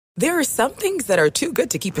There are some things that are too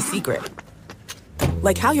good to keep a secret.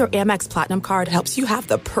 Like how your Amex Platinum card helps you have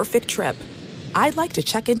the perfect trip. I'd like to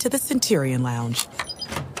check into the Centurion Lounge.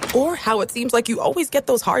 Or how it seems like you always get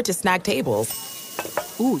those hard-to-snag tables.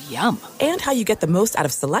 Ooh, yum. And how you get the most out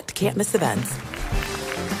of select can't-miss events.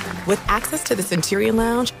 With access to the Centurion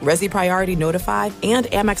Lounge, Resi Priority Notified, and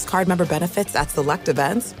Amex card member benefits at select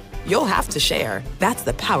events, you'll have to share. That's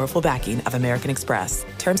the powerful backing of American Express.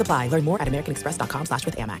 Terms apply. Learn more at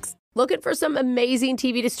americanexpress.com/withAmex. Looking for some amazing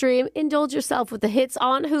TV to stream? Indulge yourself with the hits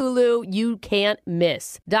on Hulu you can't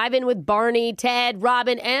miss. Dive in with Barney, Ted,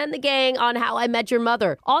 Robin, and the gang on How I Met Your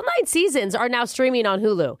Mother. All 9 seasons are now streaming on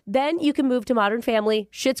Hulu. Then you can move to Modern Family,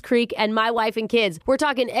 Schitt's Creek, and My Wife and Kids. We're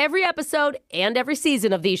talking every episode and every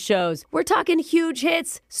season of these shows. We're talking huge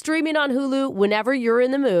hits, streaming on Hulu whenever you're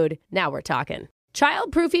in the mood. Now we're talking.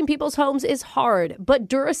 Child-proofing people's homes is hard, but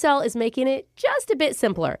Duracell is making it just a bit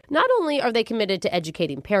simpler. Not only are they committed to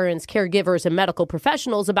educating parents, caregivers, and medical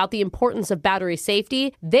professionals about the importance of battery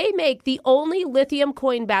safety, they make the only lithium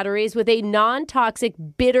coin batteries with a non-toxic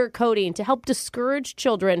bitter coating to help discourage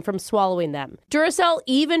children from swallowing them. Duracell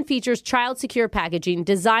even features child-secure packaging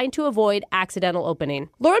designed to avoid accidental opening.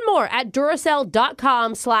 Learn more at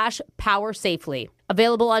Duracell.com/powersafely.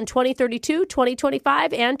 Available on 2032,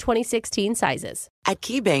 2025, and 2016 sizes. At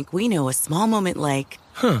KeyBank, we know a small moment like,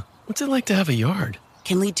 what's it like to have a yard?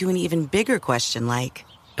 can lead to an even bigger question like,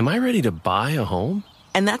 Am I ready to buy a home?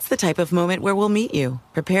 and that's the type of moment where we'll meet you,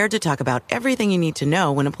 prepared to talk about everything you need to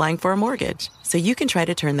know when applying for a mortgage, so you can try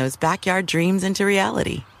to turn those backyard dreams into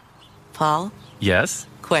reality. Paul, Yes?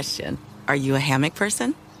 question. Are you a hammock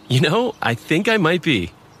person? You know, I think I might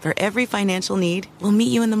be. For every financial need, we'll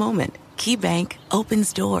meet you in the moment. KeyBank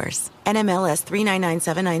opens doors. NMLS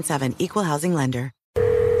 399797, Equal Housing Lender.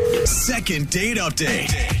 Second date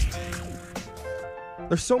update.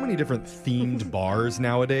 There's so many different themed bars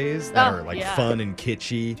nowadays that are fun and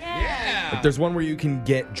kitschy. Yeah. Like there's one where you can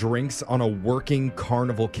get drinks on a working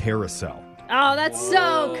carnival carousel. Oh, that's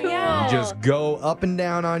so cool. You just go up and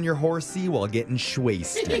down on your horsey while getting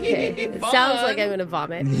schwaced. Okay. It sounds like I'm going to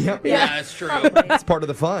vomit. Yep. Yeah, that's true. It's part of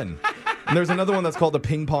the fun. And there's another one that's called the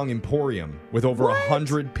Ping Pong Emporium with over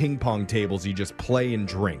 100 ping pong tables you just play and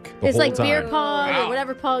drink the It's whole like time. beer pong or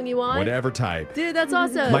whatever pong you want. Whatever type. Dude, that's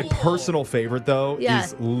awesome. My personal favorite, though, Yeah.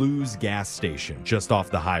 is Lou's gas station just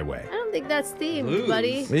off the highway. I don't think that's themed, Lou's.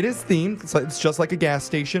 buddy. It is themed. It's just like a gas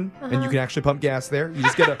station, and you can actually pump gas there. You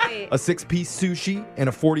just get a 6-piece sushi and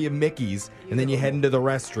a 40 of Mickeys, and then you head into the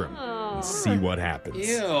restroom and see what happens.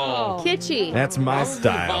 Ew. Kitschy. That's my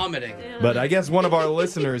style. Vomiting. But I guess one of our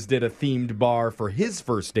listeners did a themed bar for his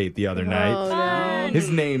first date the other night. Oh, no. His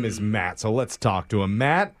name is Matt, so let's talk to him.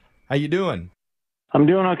 Matt, how you doing? I'm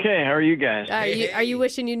doing okay. How are you guys? Are you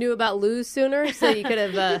wishing you knew about Lou's sooner so you could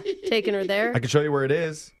have taken her there? I can show you where it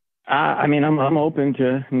is. I'm open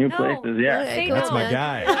to new places. Yeah. Okay, That's cool, my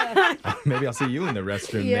man. guy. Maybe I'll see you in the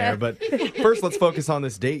restroom Yeah. there. But first, let's focus on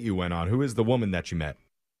this date you went on. Who is the woman that you met?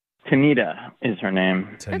 Tanita is her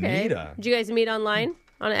name. Okay. Tanita. Did you guys meet online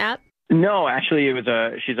on an app? No, actually,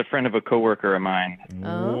 she's a friend of a coworker of mine.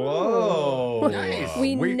 Whoa. Nice.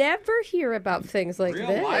 We We- never hear about things like Real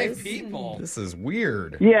this. live people. This is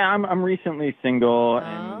weird. Yeah, I'm recently single,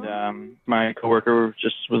 and my coworker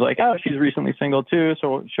just was like, "Oh, she's recently single too."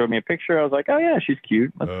 So showed me a picture. I was like, "Oh yeah, she's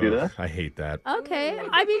cute. Let's do this." I hate that. Okay.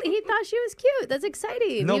 I mean, he thought she was cute. That's exciting.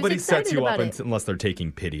 He was Nobody sets excited you up about it. unless they're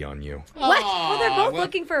taking pity on you. What? Well, they're both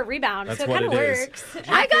looking for a rebound, That's so it what kind of it is. works.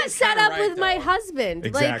 I got set kinda up right, with my though. husband.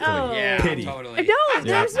 Exactly. Like, oh. Yeah, Pity. totally. No,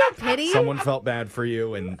 there's no pity. Someone felt bad for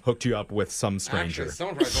you and hooked you up with some stranger. Actually,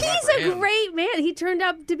 someone probably felt bad He's for a him. great man. He turned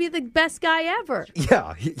out to be the best guy ever.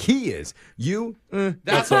 Yeah, he is. You,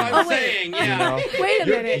 That's so what much. I'm saying. Yeah. Wait a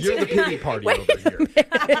You're, minute. you're the pity party over here.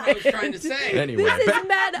 That's what I was trying to say. Anyway, This is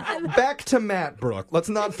mad. back to Matt, Brooke. Let's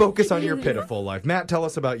not focus on your pitiful life. Matt, tell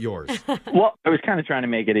us about yours. Well, I was kind of trying to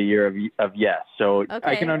make it a year of yes, so I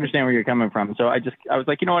Okay. can understand where you're coming from. So I was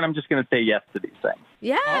like, you know what? I'm just going to say yes to these things.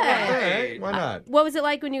 Yeah. All right, why not? What was it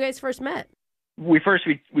like when you guys first met? We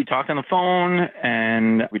talked on the phone,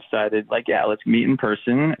 and we decided, like, yeah, let's meet in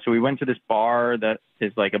person. So we went to this bar that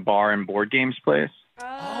is like a bar and board games place. Oh,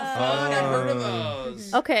 fun. I've heard of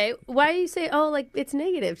those. Okay. Why do you say, like, it's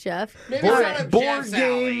negative, Jeff? Maybe it's not a Board Jeff's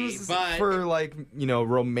alley, games but for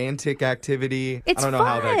romantic activity. It's I don't know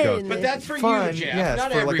how that goes. fun. But that's for Fun, you, Jeff. yes,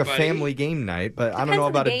 not for everybody. like a family game night. But I don't Depends know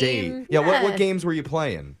on about the a date. game. Yeah, Yeah. what games were you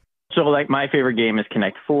playing? So, like, my favorite game is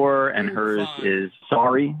Connect 4, and hers fun. is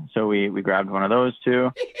Sorry. So we grabbed one of those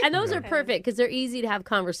two. And those are perfect because they're easy to have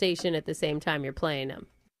conversation at the same time you're playing them.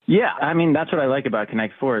 Yeah, I mean, that's what I like about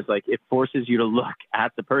Connect Four is like it forces you to look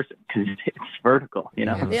at the person because it's vertical, you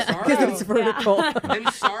know? Yeah, Sorry. because it's vertical. And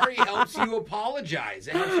sorry helps you apologize.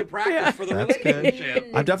 It helps you practice for the That's good. relationship.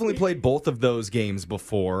 I've definitely played both of those games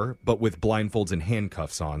before, but with blindfolds and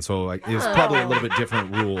handcuffs on. So like, it was probably a little bit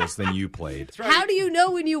different rules than you played. That's right. How do you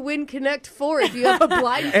know when you win Connect 4 if you have a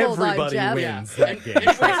blindfold on, Everybody Jeff? wins Yeah. that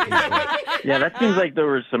game. Yeah, that seems like there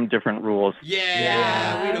were some different rules.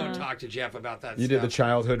 Yeah, we don't talk to Jeff about that You stuff. did the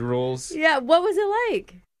childhood rules? Yeah, what was it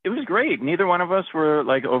like? It was great. Neither one of us were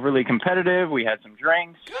like overly competitive. We had some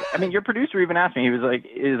drinks. I mean, your producer even asked me, he was like,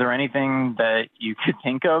 is there anything that you could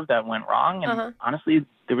think of that went wrong? And honestly,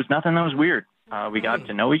 there was nothing that was weird. We got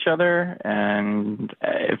to know each other, and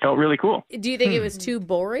it felt really cool. Do you think it was too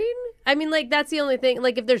boring? I mean, like, that's the only thing.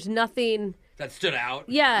 Like, if there's nothing... That stood out.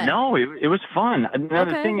 Yeah. No, it was fun.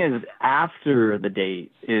 Another Okay. thing is, after the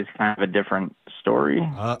date is kind of a different story.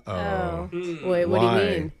 Uh-oh. Wait, what do you Why?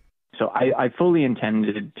 mean? So I fully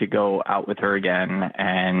intended to go out with her again,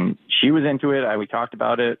 and she was into it. We talked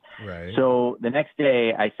about it. Right. So the next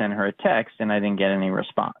day, I sent her a text, and I didn't get any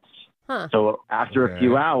response. Huh. So after a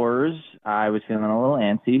few hours, I was feeling a little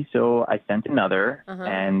antsy, so I sent another,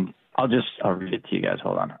 and I'll read it to you guys.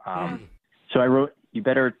 Hold on. So I wrote, you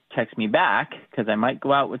better text me back because I might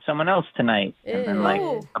go out with someone else tonight. And then like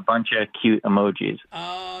a bunch of cute emojis.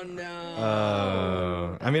 Oh,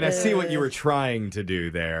 no. I mean, I see what you were trying to do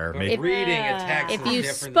there. But reading a text If is you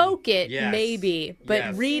different spoke it, Yes. maybe. But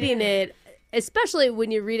Yes. reading it, especially when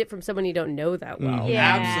you read it from someone you don't know that well.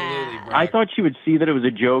 Absolutely, bro. I thought she would see that it was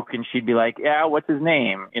a joke and she'd be like, yeah, what's his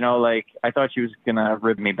name? You know, like I thought she was going to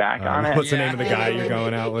rib me back on it. What's the name of the guy you're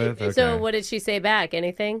going out with? Okay. So what did she say back?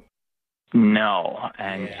 Anything? No.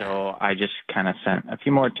 And so I just kind of sent a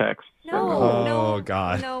few more texts. Oh,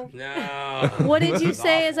 God. No. No. What did you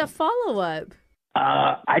say as a follow-up?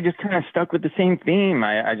 I just kind of stuck with the same theme.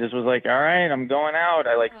 I just was like, all right, I'm going out.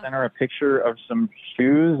 I like sent her a picture of some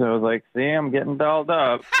shoes. I was like, see, I'm getting dolled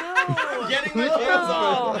up. Getting my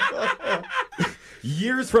shoes on.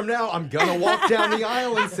 Years from now, I'm going to walk down the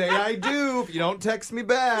aisle and say I do if you don't text me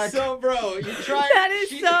back. So, bro, you tried. That is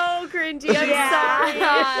so cringy. I'm sorry.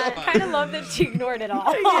 I kind of love that she ignored it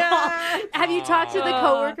all. Yeah. Have you talked to the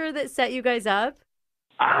coworker that set you guys up?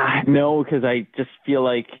 No, because I just feel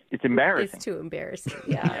like it's embarrassing. It's too embarrassing.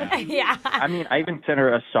 Yeah. Yeah. I mean, I even sent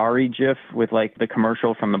her a sorry GIF with like the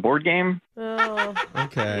commercial from the board game. Oh.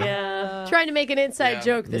 Okay. Yeah. Trying to make an inside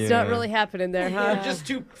joke that's not really happening there, huh? You're just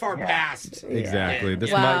too far past. Exactly.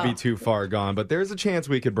 This Wow. might be too far gone, but there's a chance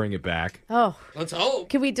we could bring it back. Oh. Let's hope.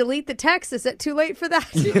 Can we delete the text? Is it too late for that?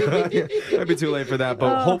 Might be too late for that,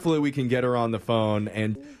 but hopefully we can get her on the phone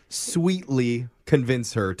and sweetly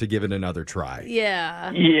convince her to give it another try.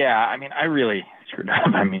 Yeah. Yeah, I mean, I really screwed up.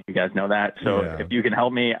 I mean, you guys know that. So Yeah. if you can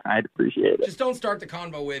help me, I'd appreciate it. Just don't start the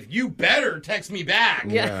convo with, you better text me back.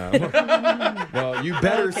 Yeah. Well, you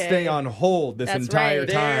better Okay. stay on hold this That's entire right.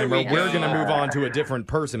 time, There or we we're go. going to move on to a different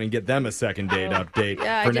person and get them a second date update.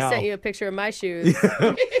 Yeah, I For just now. sent you a picture of my shoes.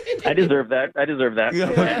 I deserve that.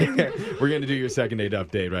 Okay. We're going to do your second date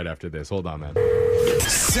update right after this. Hold on, man.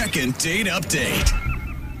 Second date update.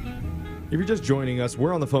 If you're just joining us,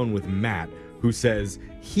 we're on the phone with Matt, who says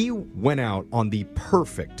he went out on the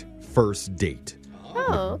perfect first date.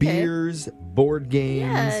 Oh, okay. Beers, board games,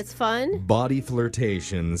 Yeah, it's fun. body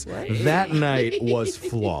flirtations. That night was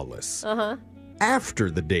flawless. Uh-huh. After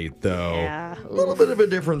the date, though, Yeah. a little bit of a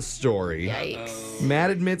different story. Yikes.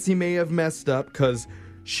 Matt admits he may have messed up because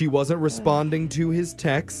she wasn't responding to his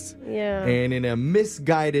texts. Yeah. And in a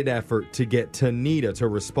misguided effort to get Tanita to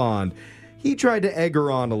respond, he tried to egg her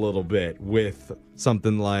on a little bit with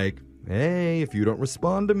something like, hey, if you don't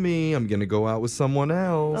respond to me, I'm going to go out with someone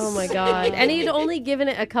else. Oh my God. And he'd only given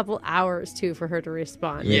it a couple hours too for her to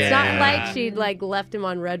respond. Yeah. It's not like she'd like left him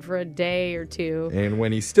on red for a day or two. And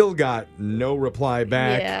when he still got no reply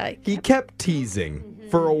back, Yeah. he kept teasing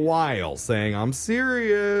for a while, saying, I'm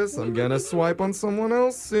serious. I'm going to swipe on someone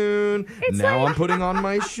else soon. Now I'm putting on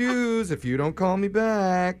my shoes if you don't call me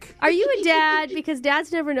back. Are you a dad? Because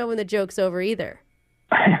dads never know when the joke's over either.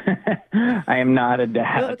 I am not a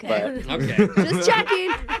dad. Okay. Okay. Just checking.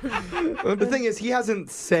 The thing is, he hasn't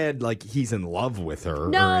said, like, he's in love with her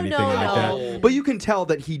No, or anything no, like no. that. But you can tell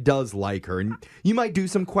that he does like her. And you might do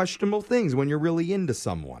some questionable things when you're really into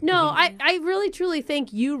someone. No, I really truly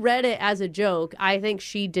think you read it as a joke. I think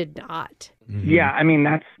she did not. Yeah, I mean,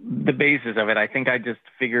 that's the basis of it. I think I just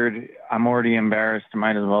figured I'm already embarrassed.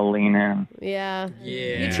 Might as well lean in. Yeah.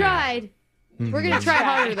 Yeah. You tried. We're going to try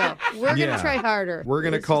harder, though. We're going to try harder. We're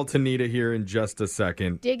going to call Tanita here in just a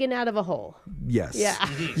second. Digging out of a hole. Yes. Yeah.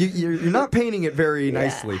 You're not painting it very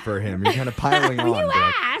nicely for him. You're kind of piling on. You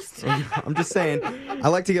asked. I'm just saying, I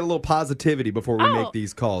like to get a little positivity before we make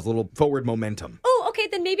these calls, a little forward momentum. Oh, okay,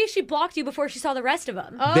 then maybe she blocked you before she saw the rest of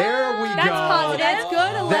them. There we That's go. positive. That's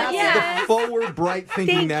good. That's the forward, bright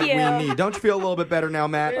thinking that we need. Don't you feel a little bit better now,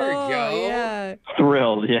 Matt? There we go. Yeah.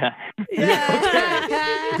 Thrilled, yeah.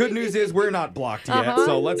 Okay. Good news is we're not blocked yet,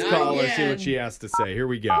 so let's Not call her, yet. see what she has to say. Here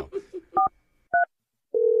we go.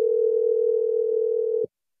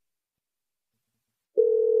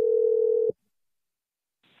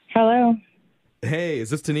 Hello, Hey, is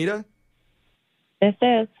this Tanita? this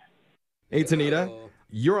is. Hey, Tanita.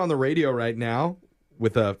 You're on the radio right now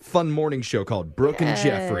with a fun morning show called Brooke and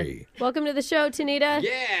Jeffrey. Welcome to the show, Tanita.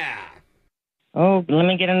 Yeah. Oh, let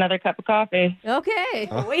me get another cup of coffee. Okay.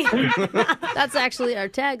 That's actually our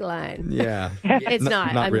tagline. Yeah. It's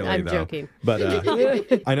not. Not really, I'm though. joking. But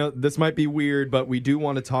I know this might be weird, but we do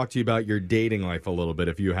want to talk to you about your dating life a little bit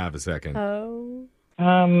if you have a second. Oh.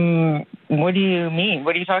 What do you mean?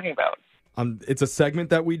 What are you talking about? It's a segment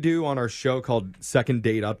that we do on our show called Second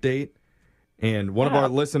Date Update. And one of our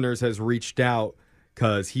listeners has reached out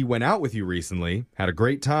because he went out with you recently, had a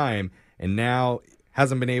great time, and now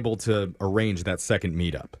hasn't been able to arrange that second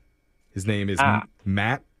meetup. His name is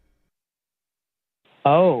Matt.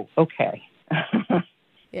 Oh, okay.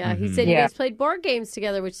 Yeah, he said you guys played board games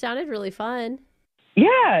together, which sounded really fun.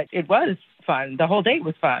 Yeah, it was fun. The whole date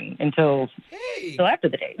was fun until after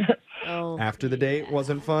the date. Oh. After the date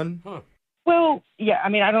wasn't fun? Huh. Well, yeah, I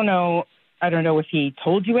mean, I don't know if he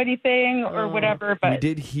told you anything or whatever, but We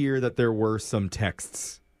did hear that there were some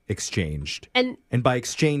texts exchanged. And by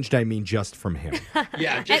exchanged, I mean just from him.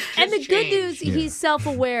 Yeah, just and the good change. news, he's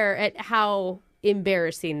self-aware at how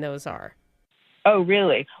embarrassing those are. Oh,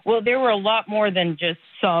 really? Well, there were a lot more than just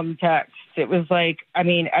some texts. It was like, I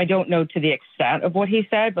mean, I don't know to the extent of what he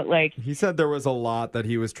said, but like... He said there was a lot that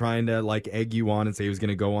he was trying to like egg you on and say he was going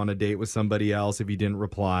to go on a date with somebody else if you didn't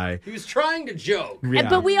reply. He was trying to joke. Yeah.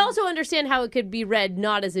 But we also understand how it could be read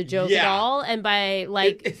not as a joke at all, and by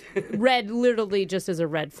like read literally just as a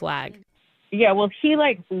red flag. Yeah, well, he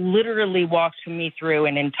like literally walked me through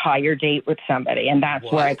an entire date with somebody, and that's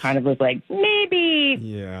where I kind of was like, maybe.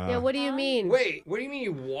 Yeah. Yeah, what do you mean? Wait, what do you mean he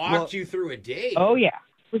walked you through a date? Oh, yeah.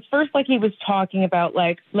 It was first like he was talking about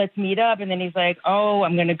like, let's meet up. And then he's like, oh,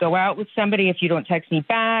 I'm going to go out with somebody if you don't text me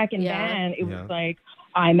back. And then it was like,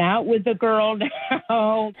 I'm out with the girl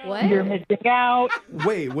now. What? You're missing out.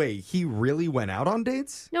 Wait. He really went out on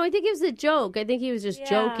dates? No, I think it was a joke. I think he was just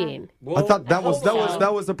joking. I thought that was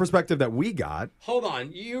the perspective that we got. Hold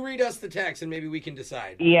on. You read us the text and maybe we can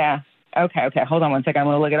decide. Yeah. Okay. Hold on one second. I'm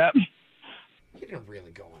going to look it up. You didn't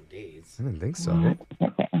really go on dates. I didn't think so.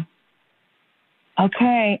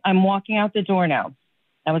 Okay. I'm walking out the door now.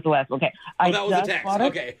 That was the last one. Okay. That was the text.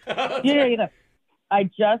 Okay. Yeah. I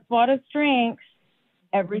just bought us drinks.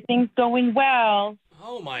 Everything's going well.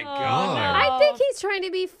 Oh, my God. I think he's trying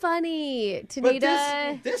to be funny, Tanita.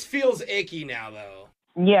 But this feels icky now, though.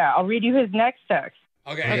 Yeah, I'll read you his next text.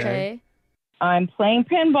 Okay. I'm playing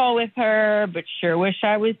pinball with her, but sure wish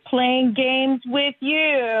I was playing games with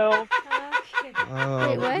you.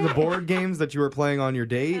 The board games that you were playing on your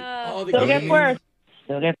date? The Still games. get worse.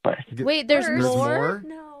 Wait, there's more?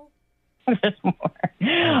 No. There's more.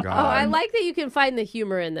 Oh, God. Oh, I like that you can find the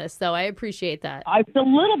humor in this, though. I appreciate that. It's a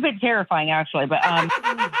little bit terrifying, actually, but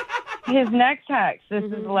his next text, this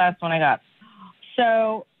is the last one I got.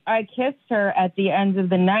 So I kissed her at the end of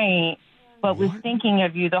the night, but was thinking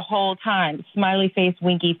of you the whole time. Smiley face,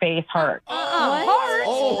 winky face, heart. Heart?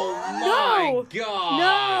 Oh, my God.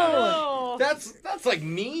 No. That's like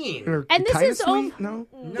mean. And this is sweet? No?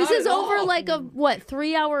 This is over like a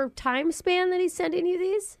 3-hour time span that he's sending you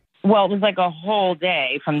these? Well, it was like a whole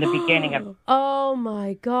day from the beginning of. Oh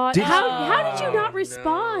my God! How did you not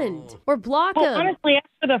respond or block Well, him? honestly,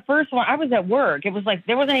 after the first one, I was at work. It was like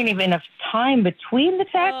there wasn't even enough time between the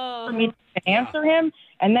texts for me to answer him,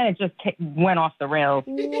 and then it just went off the rails.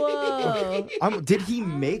 Whoa! Did he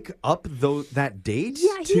make up that date?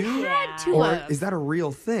 Yeah, he too? had to. Or is that a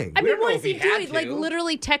real thing? I mean, what know is if he he had doing? Like to.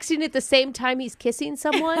 literally texting at the same time he's kissing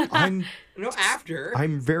someone? After.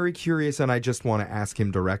 I'm very curious, and I just want to ask him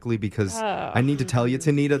directly because I need to tell you,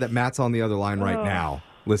 Tanita, that Matt's on the other line right now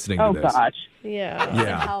listening to this. Oh, gosh.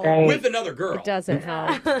 Yeah. With another girl. It doesn't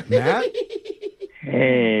help. Matt?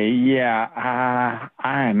 Hey, yeah.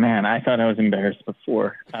 I thought I was embarrassed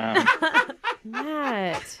before.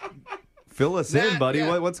 Matt. Fill us in, buddy.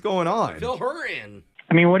 yeah. What's going on? Fill her in.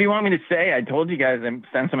 I mean, what do you want me to say? I told you guys I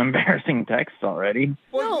sent some embarrassing texts already.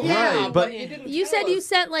 Well, No. yeah, Right, but but you didn't You tell said you us.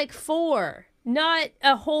 sent like 4. Not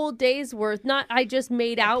a whole day's worth. Not I just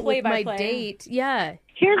made out with my play-by-play. date. Yeah.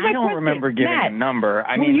 Here's my I don't question. remember giving Matt, a number.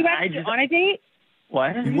 I were mean, you I actually just on a date?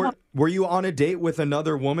 what? Were you on a date with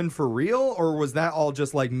another woman for real, or was that all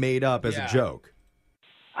just like made up as a joke?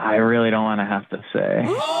 I really don't want to have to say.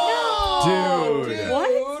 Oh, Dude.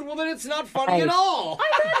 What? Well, then it's not funny at all. I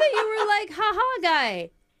thought that you were like, haha guy.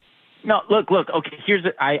 No, look. Okay, here's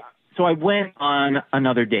it. So I went on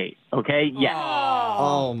another date. Okay, yes.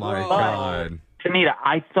 Oh my God. Tanita,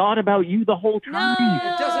 I thought about you the whole time.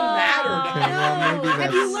 It doesn't matter. Well, maybe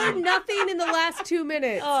Have you that's- learned nothing in the last 2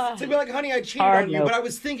 minutes? To be like, honey, I cheated Hard on you, no. but I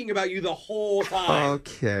was thinking about you the whole time.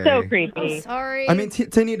 Okay. So creepy. Sorry. I mean,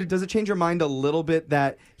 Tanita, does it change your mind a little bit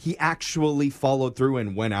that he actually followed through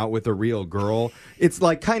and went out with a real girl? It's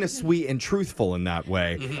like kind of sweet and truthful in that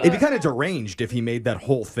way. It'd be kind of deranged if he made that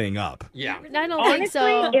whole thing up. Yeah. I don't Honestly, think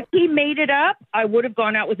so. if he made it up, I would have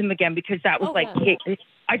gone out with him again because that was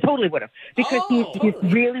I totally would have. Because he's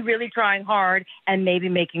really, really trying hard and maybe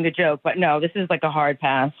making a joke. But no, this is like a hard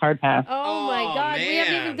pass. Oh my Oh, God. We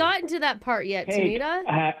haven't man. even gotten to that part yet, Hey,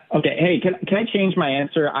 Tanita. okay, hey, can I change my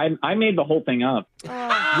answer? I made the whole thing up.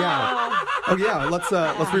 Yeah. Oh yeah.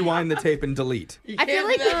 Let's rewind the tape and delete. You I feel can't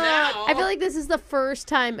like do that now. I feel like this is the first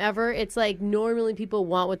time ever. It's like normally people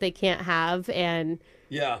want what they can't have, and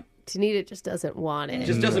Yeah. Tanita just doesn't want it.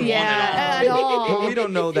 Just doesn't yeah, want it at all. Well, we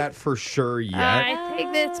don't know that for sure yet. I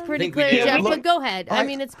think that's pretty think we clear, do. Jeff. Look, But go ahead. I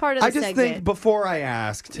mean, it's part of the I just segment. think before I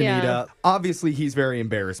ask Tanita, Yeah. obviously he's very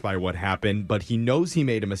embarrassed by what happened, but he knows he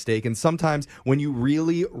made a mistake. And sometimes when you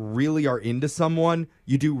really, really are into someone,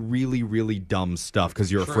 you do really, really dumb stuff because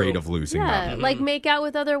you're afraid of losing Yeah, them. like make out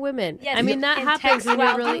with other women. Yes, I mean, that and happens text when you're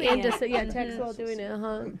while really doing into it. Yeah, text while doing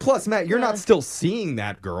it. Plus, Matt, you're not still seeing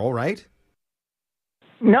that girl, right?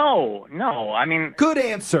 No. I mean, Good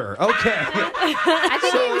answer. Okay. I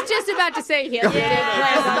think he was just about to say he has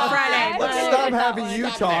plans on Friday. Let's but- stop having you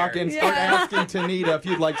talk and start asking Tanita if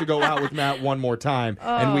you'd like to go out with Matt one more time,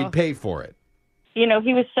 and we'd pay for it. You know,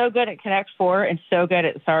 he was so good at Connect Four and so good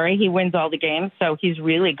at Sorry. He wins all the games, so he's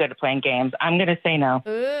really good at playing games. I'm going to say no.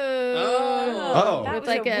 Oh. That With was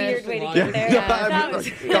like a a- weird way to Yeah, get there. Yeah, That was-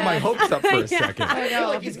 got my hopes up for a second. I I feel know.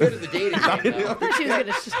 like he's good at the dating game, though. She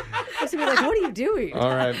was gonna be like, "What are you doing?"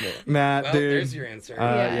 All right, Matt, Well, dude. there's your answer.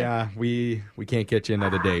 Yeah, we can't get you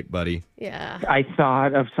another date, buddy. Yeah. I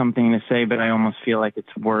thought of something to say, but I almost feel like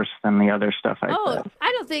it's worse than the other stuff I Oh, said.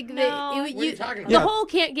 I don't think that No. you, What are you talking the about? hole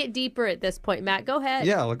can't get deeper at this point, Matt. Go ahead.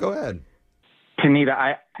 Yeah, well, go ahead.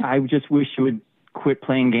 Tanita, I just wish you would quit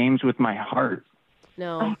playing games with my heart.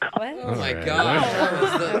 No. What? Oh my Okay. gosh. That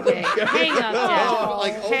was the Okay. Hang up, Jeff.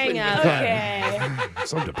 like Hang open up. Okay.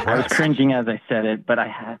 So I was depressed. cringing as I said it, but I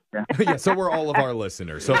had to. Yeah, so we're all of our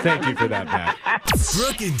listeners. So thank you for that, Matt.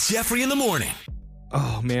 Brooke and Jeffrey in the morning.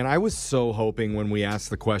 Oh, man, I was so hoping when we asked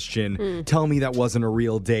the question, tell me that wasn't a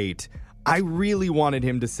real date. I really wanted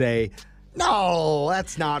him to say, no,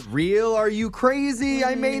 that's not real. Are you crazy?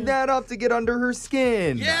 I made that up to get under her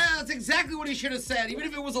skin. Yeah, that's exactly what he should have said, even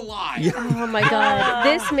if it was a lie. Oh my God,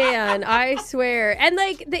 this man! I swear, and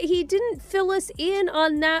like that, he didn't fill us in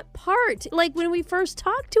on that part. Like when we first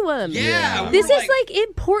talked to him. Yeah. we This were is like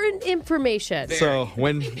important information. So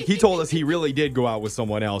when he told us he really did go out with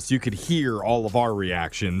someone else, you could hear all of our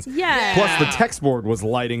reactions. Yeah. Plus, the text board was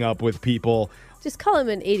lighting up with people. Just call him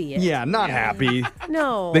an idiot. Yeah, not happy.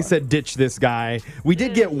 No. They said ditch this guy. We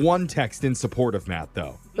did get one text in support of Matt,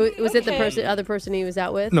 though. Was it the other person he was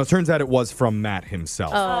out with? No, turns out it was from Matt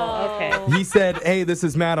himself. Oh, okay. He said, hey, this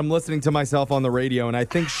is Matt. I'm listening to myself on the radio, and I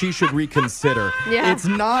think she should reconsider. Yeah. It's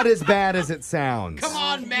not as bad as it sounds. Come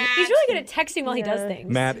on, Matt. He's really good at texting while he does things.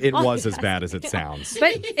 Matt, it was as bad as it sounds.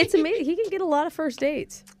 But it's amazing. He can get a lot of first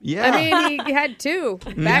dates. Yeah. I mean, he had two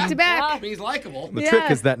back to I back. mean, he's likable. The Yeah. trick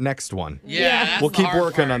is that next one. Yeah, that's We'll the keep hard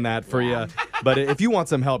working part. on that for you. But if you want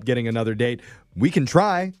some help getting another date, we can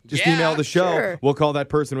try. Just Yeah, email the show. sure. We'll call that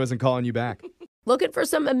person who isn't calling you back. Looking for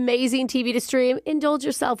some amazing TV to stream? Indulge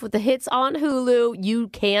yourself with the hits on Hulu you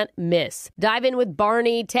can't miss. Dive in with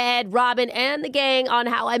Barney, Ted, Robin, and the gang on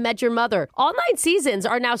How I Met Your Mother. All 9 seasons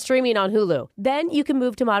are now streaming on Hulu. Then you can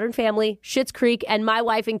move to Modern Family, Schitt's Creek, and My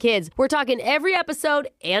Wife and Kids. We're talking every episode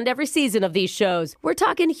and every season of these shows. We're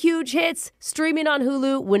talking huge hits, streaming on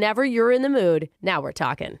Hulu whenever you're in the mood. Now we're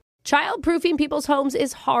talking. Child-proofing people's homes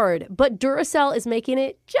is hard, but Duracell is making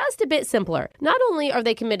it just a bit simpler. Not only are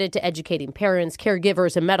they committed to educating parents,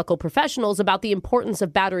 caregivers, and medical professionals about the importance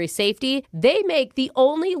of battery safety, they make the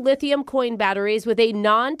only lithium coin batteries with a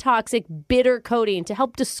non-toxic bitter coating to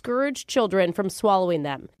help discourage children from swallowing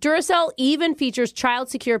them. Duracell even features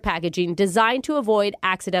child-secure packaging designed to avoid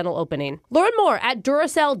accidental opening. Learn more at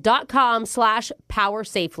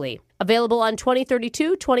Duracell.com/powersafely. Available on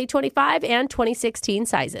 2032, 2025, and 2016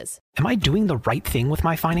 sizes. Am I doing the right thing with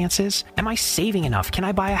my finances? Am I saving enough? Can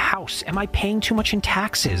I buy a house? Am I paying too much in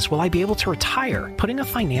taxes? Will I be able to retire? Putting a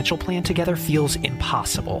financial plan together feels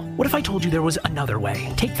impossible. What if I told you there was another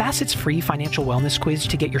way? Take Facet's free financial wellness quiz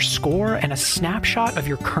to get your score and a snapshot of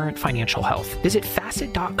your current financial health. Visit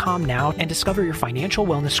Facet.com now and discover your financial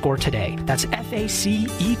wellness score today. That's FACET.com.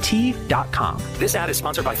 This ad is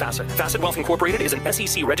sponsored by Facet. Facet Wealth Incorporated is an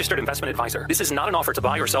SEC registered investment advisor. This is not an offer to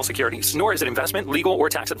buy or sell securities, nor is it investment, legal, or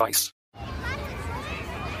tax advice.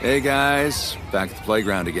 Hey guys, back at the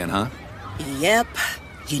playground again, huh? Yep.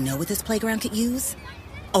 You know what this playground could use?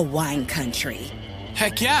 A wine country.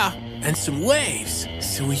 Heck yeah, and some waves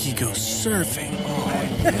so we could go surfing. Oh,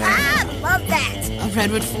 yeah. Love that. A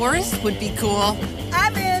redwood forest would be cool.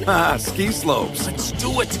 I'm in. Ski slopes. Let's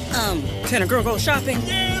do it. Can a girl go shopping?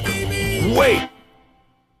 Yeah, baby. Wait!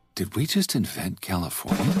 Did we just invent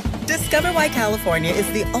California? Discover why California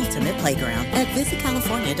is the ultimate playground at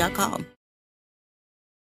visitcalifornia.com.